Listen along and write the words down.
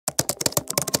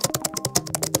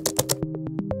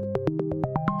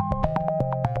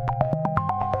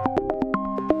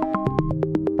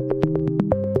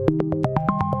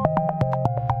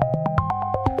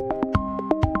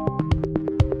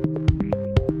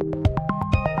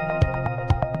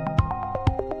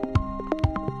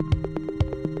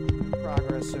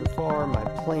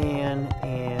plan,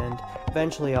 and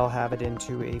eventually I'll have it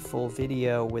into a full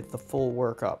video with the full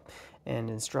workup and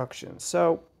instructions.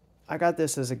 So I got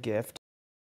this as a gift,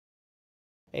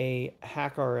 a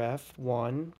HackRF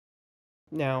one.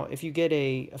 Now, if you get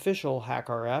a official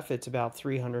HackRF, it's about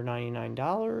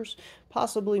 $399,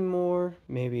 possibly more,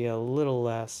 maybe a little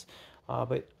less,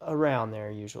 but around there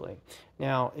usually.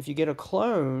 Now, if you get a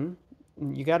clone,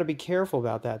 you got to be careful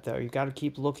about that though. You got to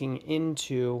keep looking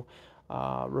into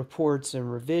reports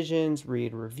and revisions,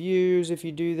 read reviews if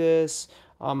you do this.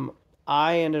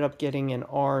 I ended up getting an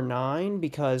R9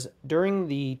 because during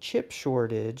the chip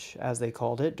shortage, as they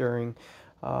called it, during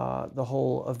the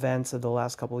whole events of the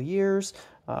last couple of years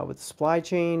with the supply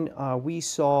chain, we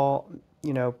saw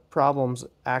problems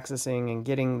accessing and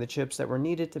getting the chips that were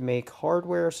needed to make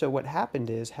hardware. So what happened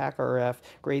is HackRF,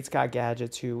 Great Scott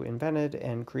Gadgets, who invented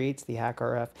and creates the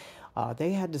HackRF,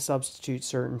 they had to substitute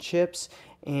certain chips,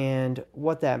 and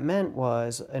what that meant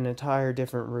was an entire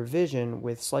different revision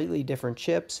with slightly different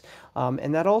chips,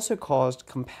 and that also caused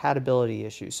compatibility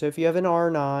issues. So if you have an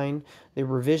R9, the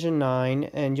revision 9,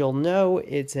 and you'll know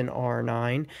it's an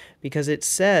R9 because it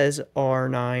says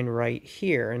R9 right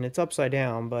here, and it's upside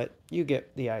down, but you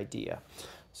get the idea.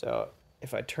 So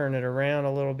if I turn it around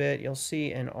a little bit, you'll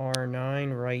see an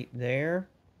R9 right there.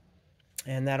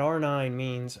 And that R9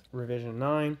 means revision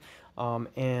 9,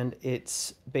 and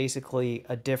it's basically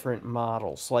a different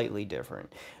model, slightly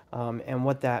different. And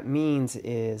what that means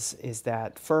is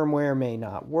that firmware may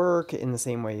not work in the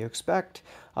same way you expect.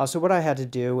 So what I had to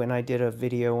do, and I did a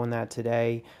video on that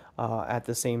today at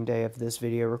the same day of this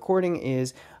video recording,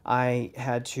 is I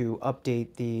had to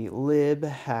update the lib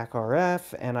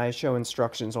HackRF, and I show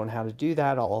instructions on how to do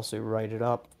that. I'll also write it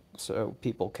up so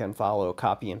people can follow a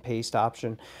copy and paste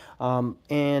option.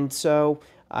 And so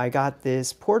I got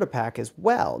this Portapack as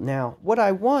well. Now, what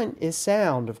I want is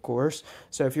sound, of course.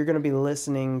 So if you're going to be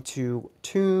listening to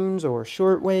tunes or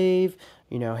shortwave,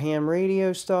 ham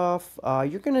radio stuff,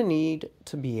 you're going to need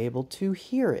to be able to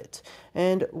hear it.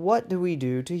 And what do we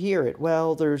do to hear it?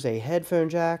 Well, there's a headphone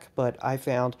jack, but I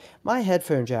found my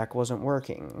headphone jack wasn't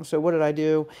working. So what did I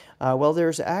do? Well,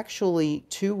 there's actually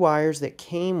 2 wires that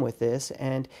came with this,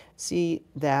 and see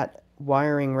that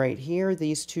wiring right here?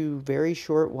 These 2 very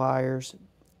short wires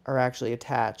are actually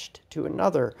attached to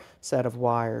another set of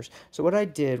wires. So what I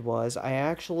did was I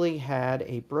actually had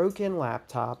a broken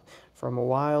laptop from a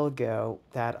while ago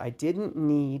that I didn't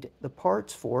need the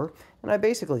parts for, and I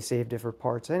basically saved it for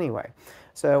parts anyway.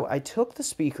 So I took the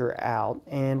speaker out,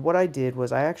 and what I did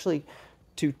was I actually,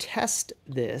 to test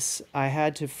this, I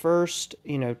had to first,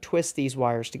 twist these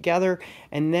wires together,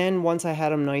 and then once I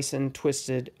had them nice and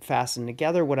twisted, fastened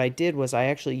together, what I did was I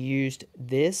actually used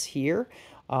this here,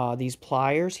 these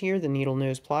pliers here, the needle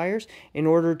nose pliers, in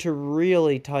order to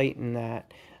really tighten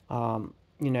that,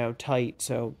 tight,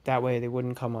 so that way they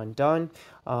wouldn't come undone.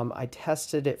 I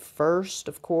tested it first,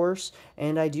 of course,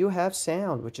 and I do have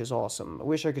sound, which is awesome. I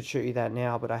wish I could show you that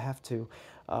now, but I have to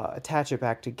attach it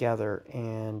back together,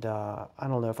 and I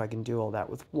don't know if I can do all that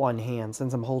with one hand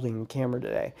since I'm holding the camera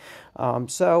today.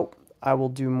 So I will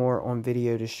do more on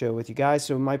video to show with you guys.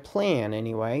 So my plan,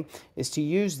 anyway, is to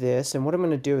use this, and what I'm going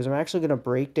to do is I'm actually going to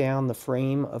break down the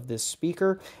frame of this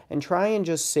speaker and try and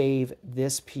just save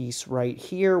this piece right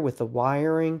here with the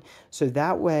wiring, so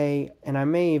that way, and I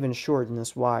may even shorten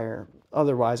this wire,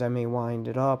 otherwise I may wind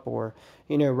it up or,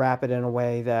 wrap it in a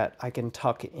way that I can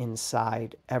tuck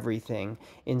inside everything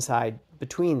inside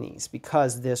between these,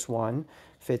 because this one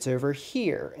fits over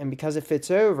here, and because it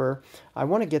fits over, I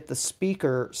want to get the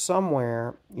speaker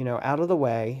somewhere, out of the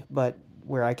way, but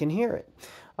where I can hear it.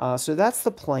 So that's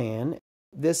the plan.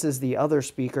 This is the other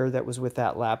speaker that was with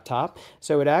that laptop.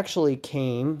 So it actually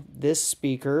came, this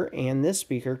speaker and this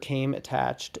speaker came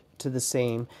attached to the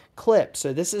same clip.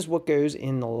 So this is what goes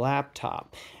in the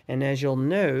laptop. And as you'll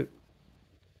note,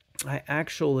 I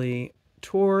actually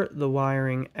tore the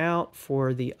wiring out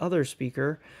for the other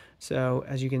speaker. So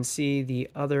as you can see, the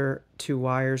other 2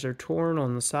 wires are torn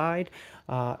on the side,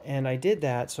 and I did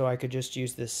that so I could just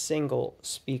use this single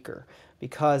speaker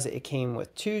because it came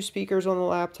with 2 speakers on the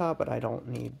laptop, but I don't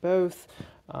need both.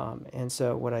 And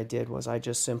so what I did was I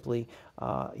just simply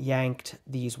yanked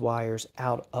these wires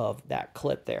out of that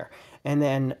clip there. And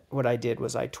then what I did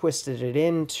was I twisted it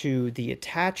into the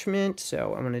attachment.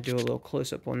 So I'm going to do a little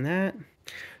close-up on that.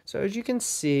 So as you can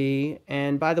see,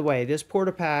 and by the way, this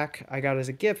Portapack I got as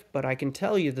a gift, but I can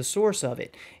tell you the source of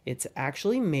it. It's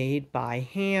actually made by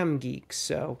Ham Geeks.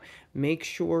 So make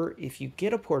sure if you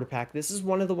get a Portapack, this is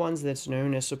one of the ones that's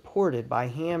known as supported by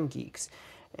Ham Geeks.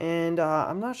 And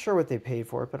I'm not sure what they paid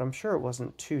for it, but I'm sure it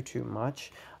wasn't too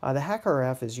much. The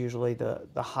HackRF is usually the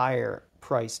higher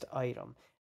priced item.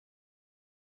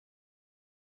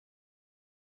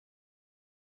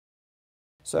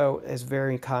 So it's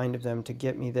very kind of them to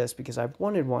get me this because I've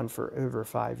wanted one for over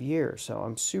 5 years. So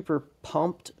I'm super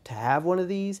pumped to have one of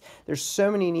these. There's so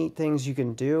many neat things you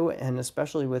can do, and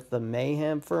especially with the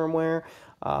Mayhem firmware,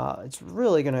 it's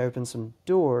really going to open some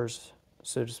doors,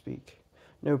 so to speak.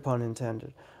 No pun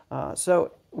intended.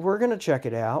 So we're going to check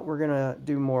it out. We're going to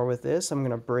do more with this. I'm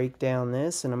going to break down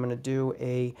this, and I'm going to do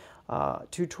a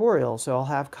tutorial. So I'll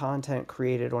have content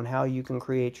created on how you can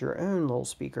create your own little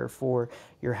speaker for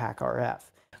your HackRF.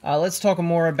 Let's talk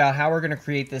more about how we're going to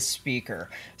create this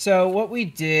speaker. So what we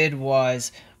did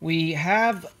was we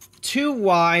have 2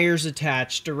 wires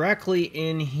attached directly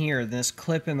in here, this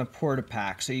clip in the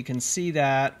Portapack. So you can see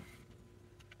that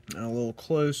a little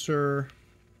closer.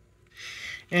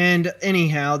 And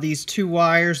anyhow, these 2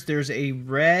 wires, there's a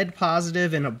red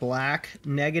positive and a black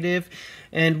negative.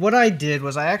 And what I did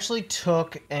was I actually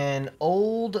took an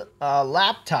old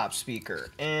laptop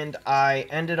speaker and I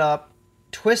ended up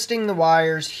twisting the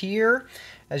wires here,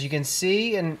 as you can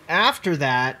see. And after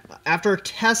that, after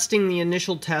testing the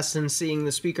initial test and seeing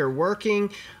the speaker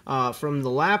working from the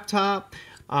laptop,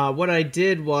 what I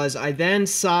did was I then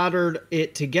soldered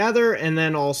it together and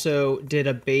then also did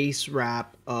a base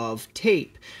wrap of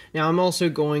tape. Now I'm also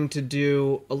going to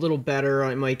do a little better.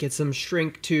 I might get some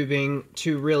shrink tubing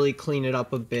to really clean it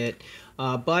up a bit,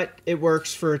 but it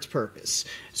works for its purpose.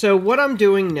 So what I'm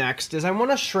doing next is I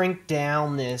want to shrink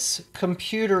down this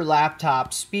computer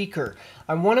laptop speaker.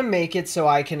 I want to make it so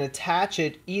I can attach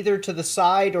it either to the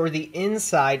side or the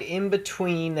inside in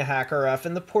between the HackRF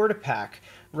and the Portapack,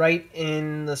 right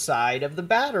in the side of the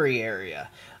battery area.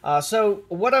 So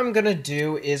what I'm going to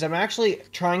do is I'm actually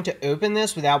trying to open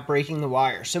this without breaking the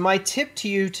wire. So my tip to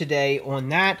you today on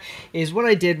that is what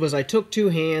I did was I took 2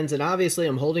 hands, and obviously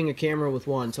I'm holding a camera with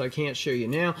one, so I can't show you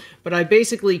now, but I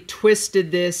basically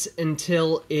twisted this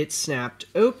until it snapped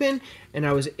open, and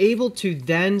I was able to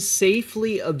then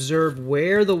safely observe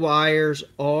where the wires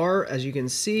are. As you can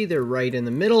see, they're right in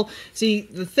the middle. See,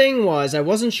 the thing was, I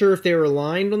wasn't sure if they were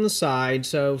aligned on the side,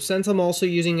 so since I'm also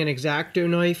using an X-Acto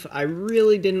knife, I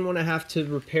really didn't want to have to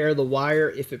repair the wire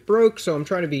if it broke, so I'm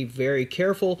trying to be very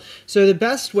careful. So the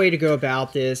best way to go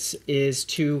about this is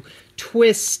to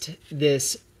twist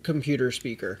this computer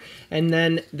speaker, and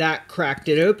then that cracked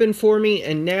it open for me,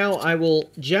 and now I will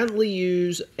gently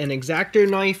use an X-Acto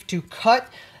knife to cut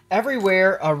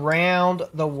everywhere around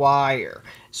the wire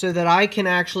so that I can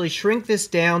actually shrink this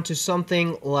down to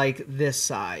something like this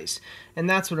size, and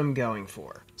that's what I'm going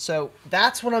for. So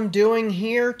that's what I'm doing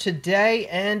here today,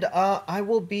 and I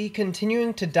will be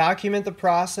continuing to document the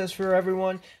process for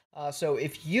everyone. So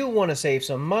if you want to save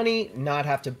some money, not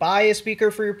have to buy a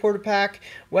speaker for your Portapack,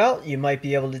 well, you might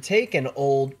be able to take an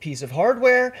old piece of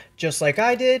hardware, just like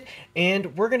I did,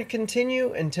 and we're going to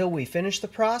continue until we finish the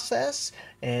process.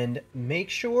 And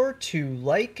make sure to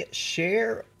like,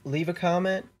 share, leave a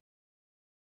comment.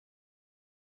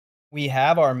 We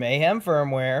have our Mayhem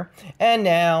firmware, and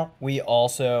now we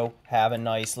also have a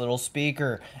nice little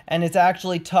speaker, and it's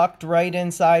actually tucked right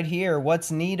inside here.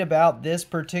 What's neat about this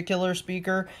particular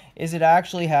speaker is it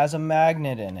actually has a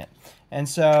magnet in it, and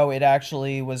so it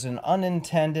actually was an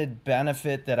unintended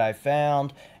benefit that I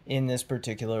found in this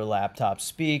particular laptop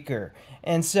speaker.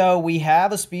 And so we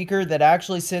have a speaker that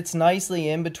actually sits nicely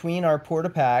in between our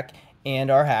Portapack and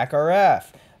our HackRF.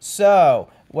 So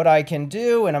what I can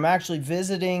do, and I'm actually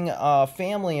visiting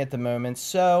family at the moment,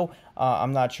 so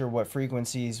I'm not sure what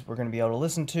frequencies we're going to be able to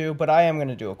listen to, but I am going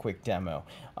to do a quick demo.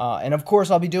 And of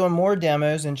course, I'll be doing more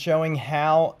demos and showing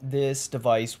how this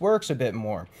device works a bit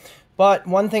more. But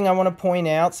one thing I want to point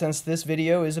out, since this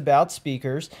video is about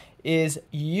speakers, is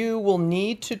you will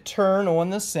need to turn on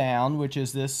the sound, which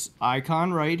is this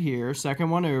icon right here,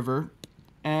 second one over.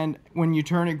 And when you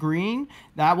turn it green,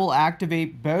 that will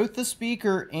activate both the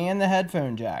speaker and the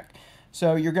headphone jack.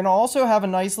 So you're going to also have a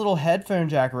nice little headphone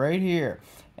jack right here.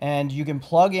 And you can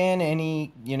plug in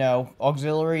any,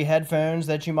 auxiliary headphones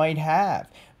that you might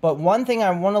have. But one thing I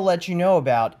want to let you know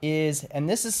about is, and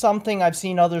this is something I've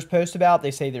seen others post about, they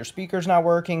say their speaker's not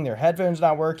working, their headphone's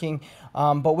not working.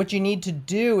 But what you need to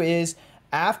do is,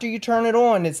 after you turn it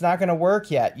on, it's not going to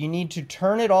work yet. You need to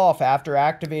turn it off after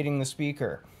activating the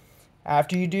speaker.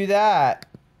 After you do that,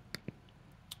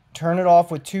 turn it off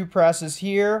with 2 presses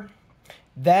here.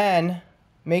 Then,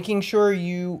 making sure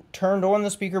you turned on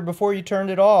the speaker before you turned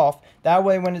it off. That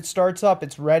way, when it starts up,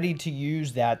 it's ready to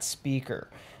use that speaker.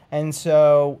 And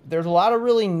so, there's a lot of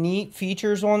really neat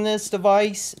features on this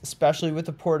device, especially with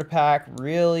the Portapack.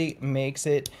 Really makes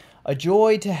it a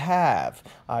joy to have,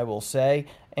 I will say.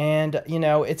 And,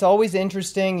 it's always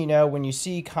interesting, when you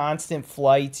see constant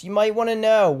flights, you might want to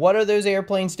know, what are those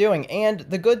airplanes doing? And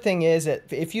the good thing is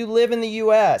that if you live in the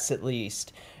US, at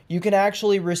least, you can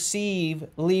actually receive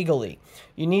legally.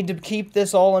 You need to keep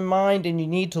this all in mind, and you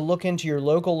need to look into your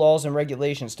local laws and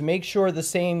regulations to make sure the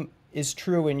same is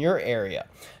true in your area.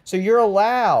 So you're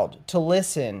allowed to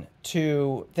listen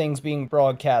to things being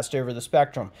broadcast over the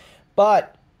spectrum,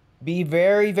 but be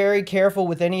very, very careful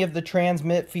with any of the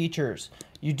transmit features.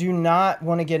 You do not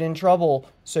want to get in trouble,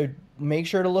 so make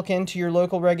sure to look into your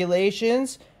local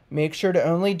regulations. Make sure to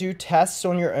only do tests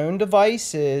on your own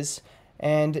devices,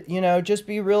 and, you know, just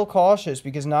be real cautious,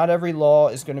 because not every law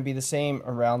is going to be the same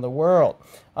around the world.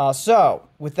 So,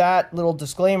 with that little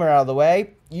disclaimer out of the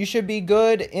way, you should be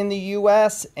good in the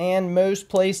US and most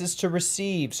places to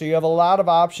receive. So you have a lot of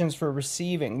options for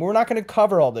receiving. We're not going to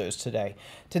cover all those today.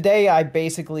 Today I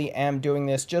basically am doing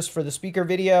this just for the speaker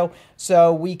video,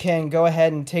 so we can go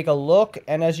ahead and take a look.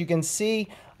 And as you can see,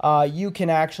 you can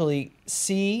actually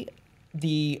see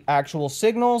the actual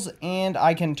signals, and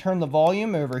I can turn the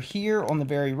volume over here on the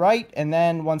very right. And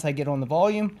then once I get on the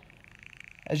volume,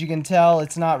 as you can tell,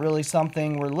 it's not really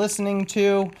something we're listening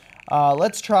to.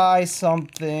 Let's try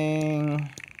something,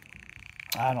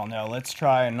 I don't know, let's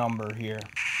try a number here.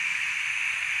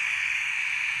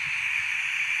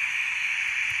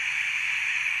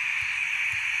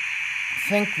 I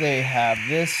think they have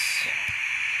this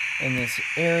in this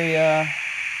area.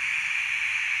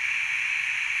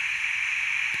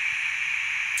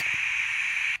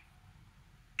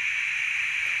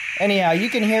 Anyhow, you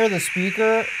can hear the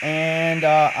speaker, and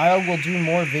I will do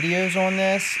more videos on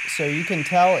this, so you can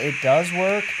tell it does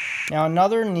work. Now,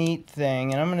 another neat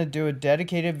thing, and I'm going to do a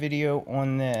dedicated video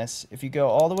on this, if you go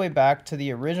all the way back to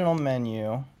the original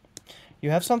menu, you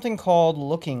have something called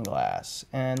Looking Glass,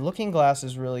 and Looking Glass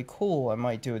is really cool. I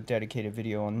might do a dedicated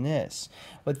video on this.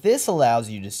 What this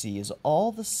allows you to see is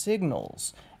all the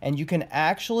signals, and you can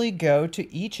actually go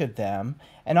to each of them,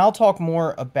 and I'll talk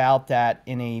more about that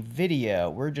in a video.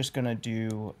 We're just going to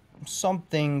do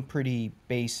something pretty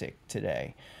basic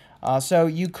today. So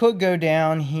you could go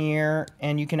down here,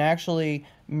 and you can actually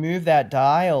move that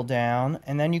dial down,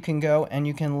 and then you can go and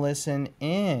you can listen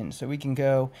in. So we can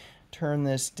go turn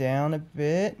this down a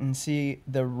bit and see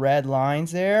the red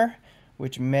lines there,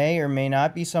 which may or may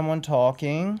not be someone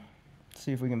talking. Let's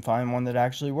see if we can find one that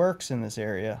actually works in this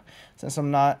area. Since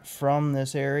I'm not from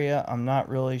this area, I'm not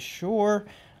really sure,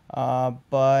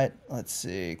 but let's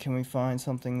see, can we find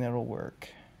something that'll work?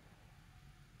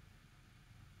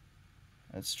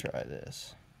 Let's try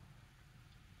this.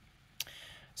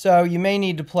 So you may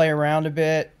need to play around a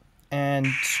bit and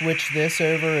switch this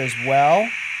over as well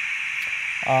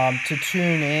to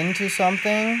tune into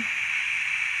something.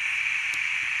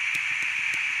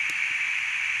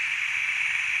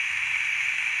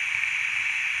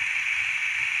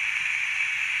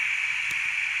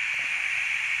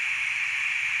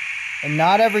 And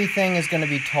not everything is going to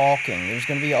be talking. There's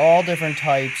going to be all different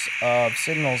types of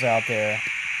signals out there.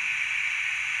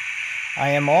 I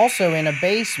am also in a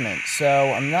basement, so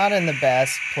I'm not in the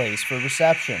best place for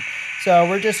reception. So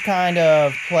we're just kind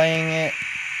of playing it.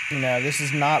 You know, this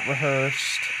is not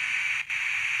rehearsed,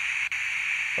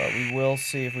 but we will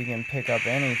see if we can pick up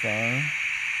anything.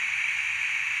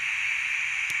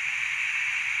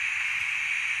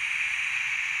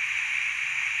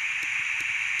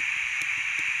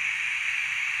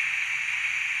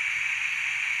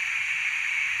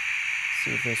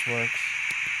 See if this works.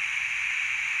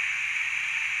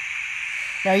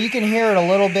 Now you can hear it a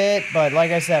little bit, but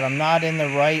like I said, I'm not in the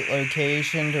right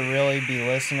location to really be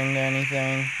listening to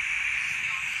anything.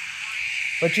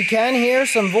 But you can hear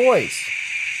some voice.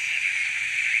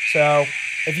 So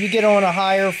if you get on a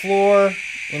higher floor,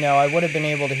 you know, I would have been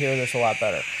able to hear this a lot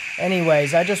better.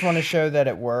 Anyways, I just want to show that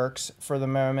it works for the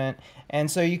moment.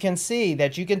 And so you can see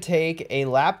that you can take a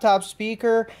laptop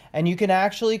speaker and you can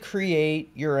actually create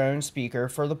your own speaker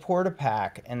for the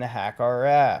Portapack and the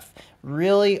HackRF.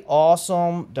 Really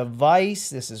awesome device.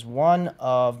 This is one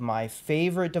of my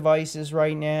favorite devices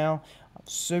right now. I'm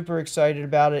super excited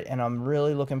about it, and I'm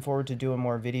really looking forward to doing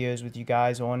more videos with you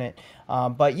guys on it.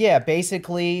 But yeah,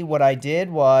 basically what I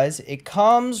did was, it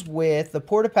comes with, the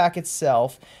Portapack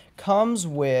itself comes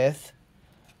with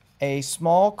a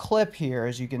small clip here,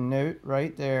 as you can note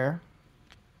right there.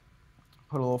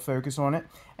 Put a little focus on it.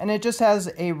 And it just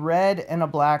has a red and a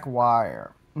black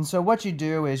wire. And so what you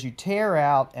do is you tear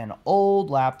out an old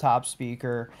laptop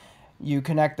speaker. You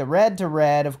connect the red to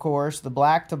red, of course, the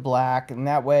black to black, and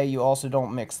that way you also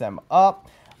don't mix them up.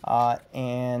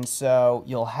 And so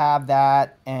you'll have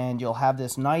that, and you'll have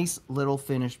this nice little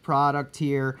finished product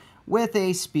here with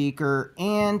a speaker,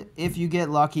 and if you get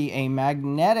lucky, a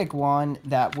magnetic one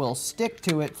that will stick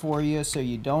to it for you so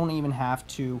you don't even have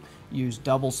to use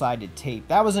double-sided tape.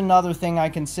 That was another thing I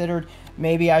considered.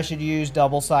 Maybe I should use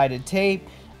double-sided tape,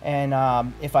 and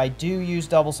if I do use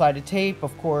double-sided tape,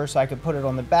 of course I could put it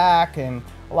on the back, and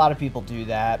a lot of people do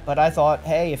that, but I thought,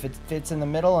 hey, if it fits in the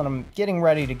middle, and I'm getting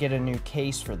ready to get a new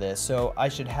case for this, so I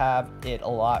should have it a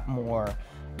lot more,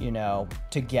 you know,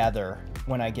 together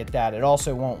when I get that. It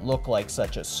also won't look like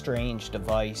such a strange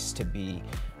device to be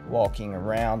walking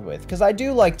around with, because I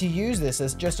do like to use this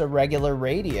as just a regular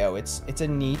radio. It's a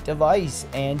neat device,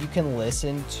 and you can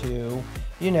listen to,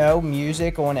 you know,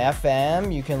 music on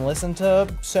FM. You can listen to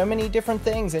so many different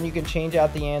things, and you can change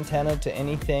out the antenna to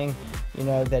anything, you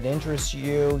know, that interests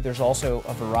you. There's also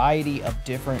a variety of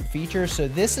different features. So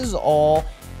this is all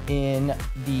in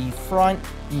the front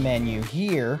menu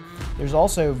here. There's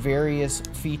also various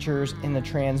features in the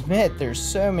transmit. There's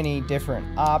so many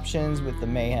different options with the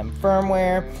Mayhem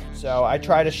firmware. So I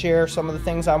try to share some of the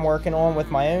things I'm working on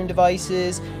with my own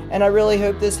devices, and I really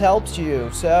hope this helps you.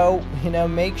 So, you know,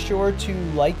 make sure to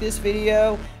like this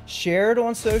video, share it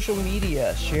on social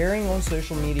media. Sharing on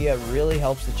social media really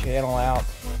helps the channel out,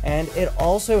 and it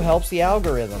also helps the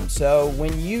algorithm. So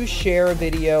when you share a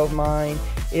video of mine,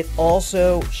 it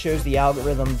also shows the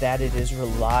algorithm that it is a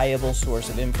reliable source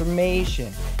of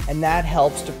information, and that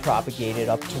helps to propagate it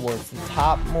up towards the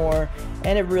top more,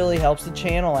 and it really helps the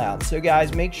channel out. So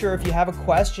guys, make sure if you have a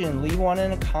question, leave one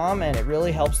in a comment. It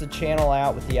really helps the channel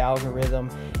out with the algorithm.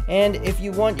 And if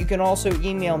you want, you can also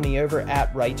email me over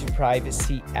at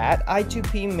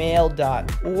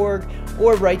righttoprivacy@i2pmail.org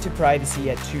or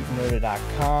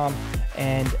righttoprivacy@tutemoda.com.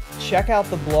 And check out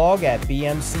the blog at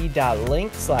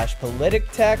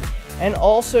bmc.link/politictech, and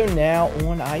also now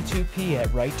on I2P at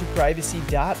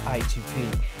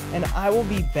righttoprivacy.i2p. And I will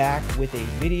be back with a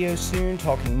video soon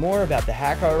talking more about the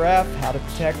HackRF, how to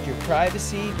protect your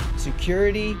privacy,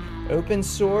 security, open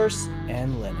source,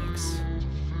 and Linux.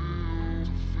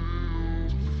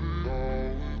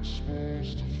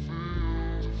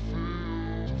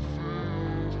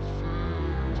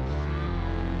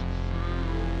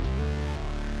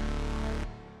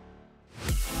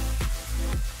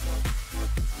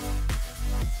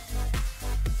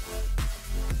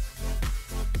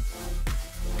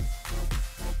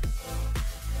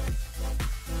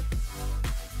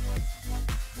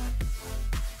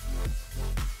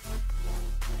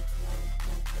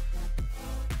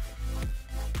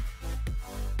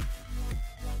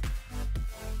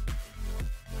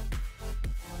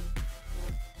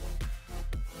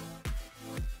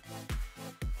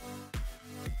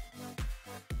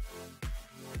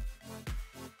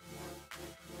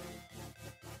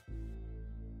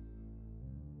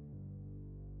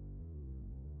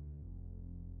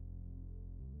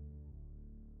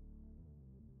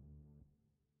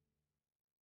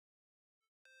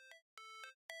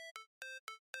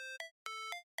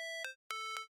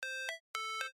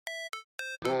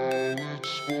 How it's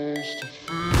supposed to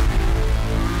feel.